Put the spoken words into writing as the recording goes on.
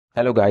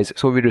Hello guys,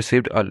 so we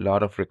received a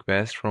lot of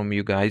requests from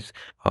you guys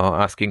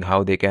asking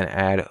how they can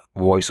add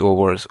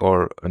voiceovers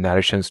or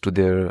narrations to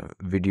their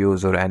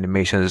videos or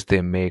animations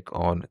they make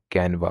on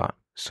Canva.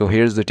 So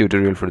here's the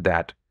tutorial for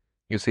that.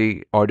 You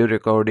see, audio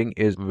recording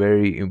is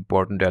very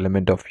important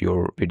element of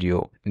your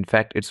video. In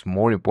fact, it's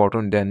more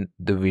important than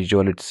the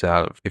visual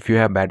itself. If you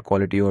have bad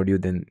quality audio,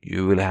 then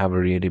you will have a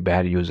really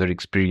bad user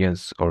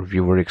experience or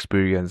viewer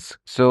experience.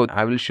 So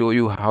I will show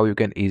you how you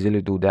can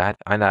easily do that,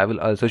 and I will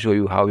also show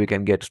you how you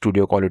can get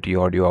studio quality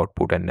audio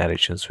output and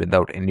narrations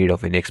without any need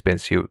of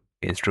inexpensive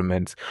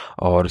instruments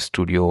or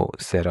studio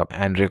setup,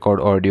 and record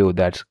audio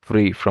that's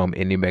free from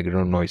any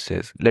background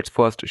noises. Let's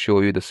first show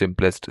you the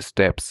simplest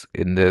steps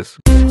in this.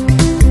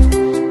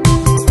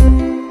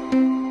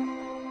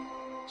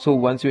 So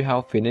once you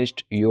have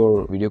finished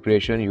your video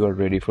creation, you are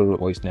ready for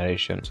voice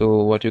narration.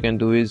 So what you can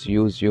do is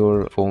use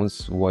your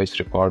phone's voice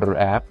recorder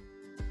app,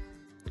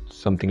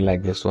 something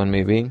like this one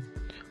maybe.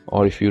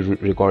 Or if you're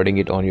recording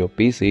it on your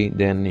PC,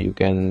 then you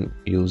can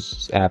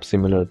use app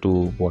similar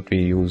to what we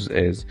use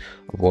as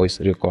voice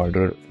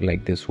recorder,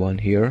 like this one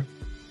here.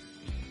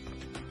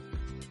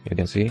 You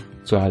can see.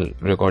 So I'll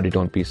record it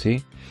on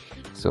PC.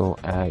 So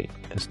I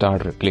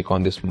click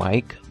on this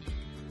mic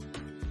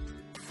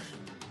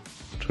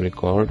to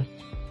record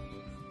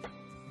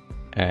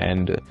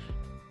and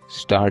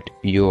start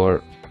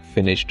your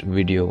finished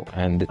video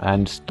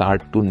and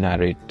start to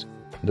narrate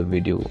the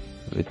video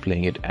with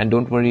playing it. And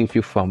don't worry if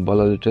you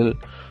fumble a little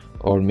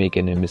or make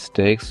any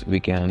mistakes, we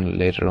can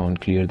later on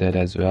clear that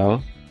as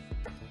well.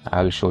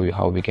 I'll show you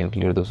how we can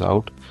clear those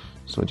out.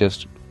 So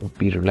just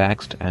be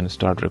relaxed and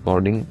start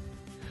recording.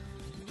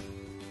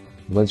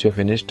 Once you're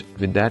finished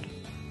with that,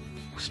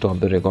 stop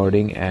the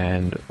recording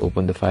and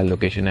open the file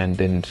location, and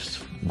then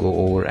just go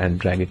over and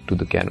drag it to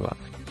the Canva.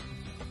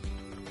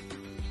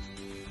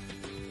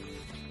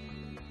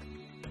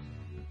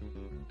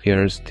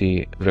 Here's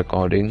the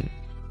recording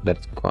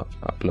that's got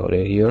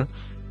uploaded here,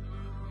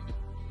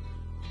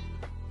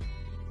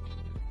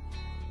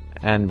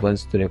 and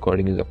once the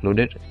recording is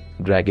uploaded,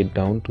 drag it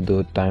down to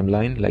the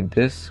timeline like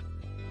this.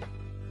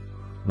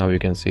 Now you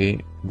can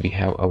see we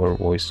have our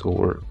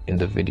voiceover in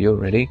the video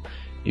ready.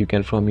 You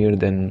can from here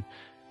then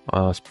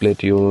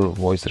split your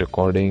voice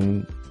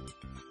recording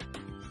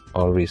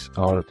or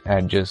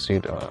adjust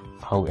it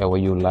however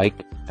you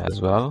like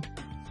as well.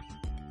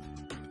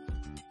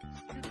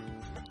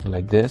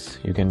 Like this,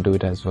 you can do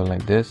it as well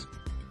like this,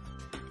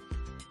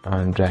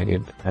 and drag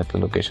it at the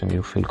location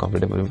you feel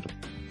comfortable with.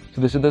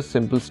 So this is the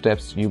simple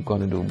steps you're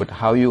gonna do, but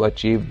how you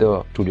achieve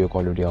the studio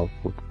quality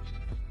output.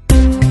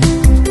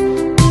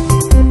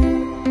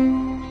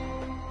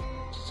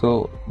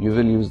 So you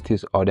will use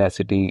this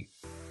Audacity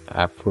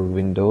app for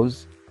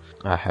Windows.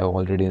 I have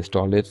already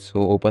installed it,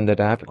 so open that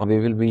app. We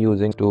will be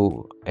using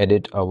to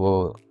edit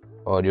our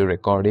audio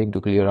recording to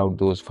clear out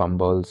those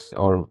fumbles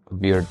or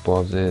weird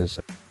pauses.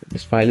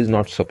 This file is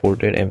not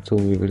supported, and so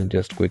we will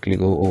just quickly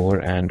go over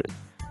and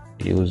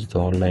use the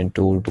online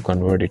tool to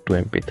convert it to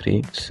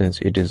MP3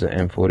 since it is a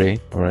M4A.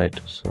 Alright,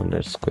 so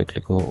let's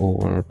quickly go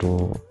over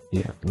to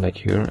like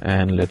here,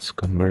 and let's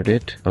convert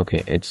it.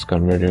 Okay, it's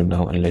converted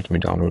now, and let me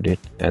download it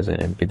as an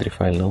MP3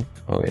 file now.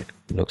 Okay,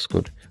 looks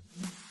good.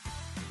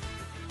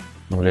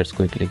 Now let's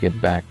quickly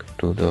get back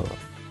to the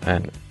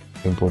and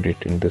import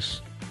it in this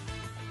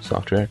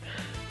software.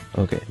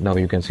 Okay, now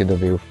you can see the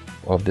view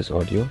of this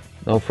audio.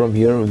 Now from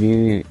here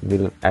we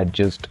will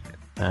adjust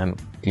and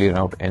clear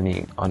out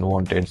any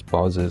unwanted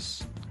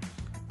pauses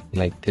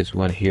like this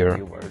one here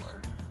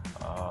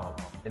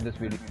in this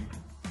video,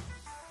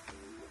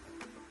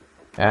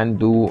 and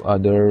do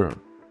other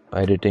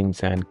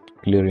editings and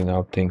clearing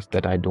out things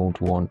that I don't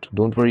want.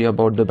 Don't worry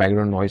about the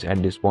background noise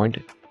at this point.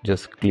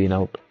 Just clean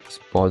out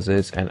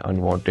pauses and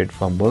unwanted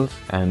fumbles,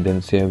 and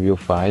then save your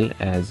file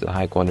as a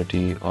high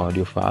quality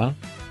audio file.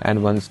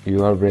 And once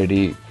you are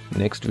ready,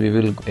 next we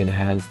will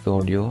enhance the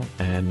audio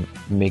and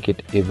make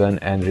it even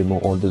and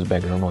remove all those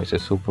background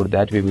noises. So for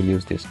that we will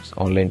use this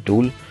online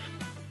tool.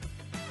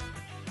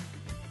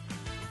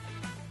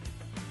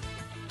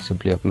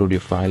 Simply upload your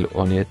file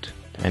on it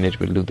and it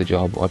will do the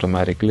job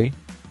automatically.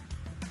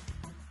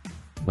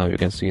 Now you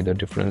can see the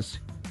difference.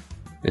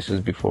 This is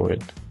before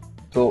it.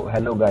 So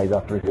hello guys,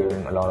 after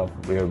hearing a lot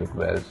of weird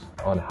requests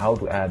on how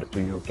to add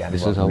to your Canva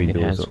This is how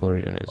videos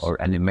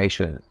or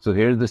animation. So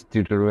here's this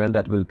tutorial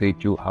that will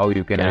teach you how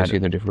you can add see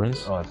the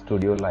difference.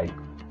 Studio like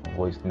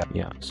voice.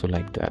 Yeah, so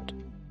like that.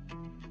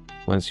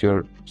 Once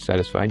you're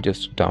satisfied,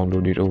 just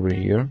download it over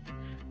here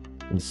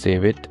and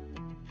save it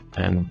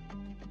and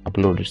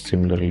upload it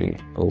similarly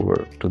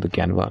over to the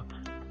Canva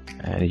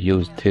and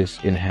use this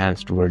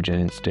enhanced version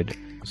instead.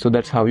 So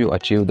that's how you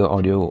achieve the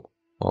audio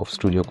of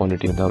studio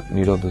quality without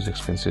need of those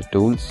expensive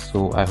tools.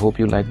 So I hope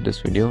you liked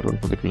this video.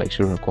 Don't forget to like,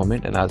 share, and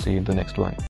comment, and I'll see you in the next one.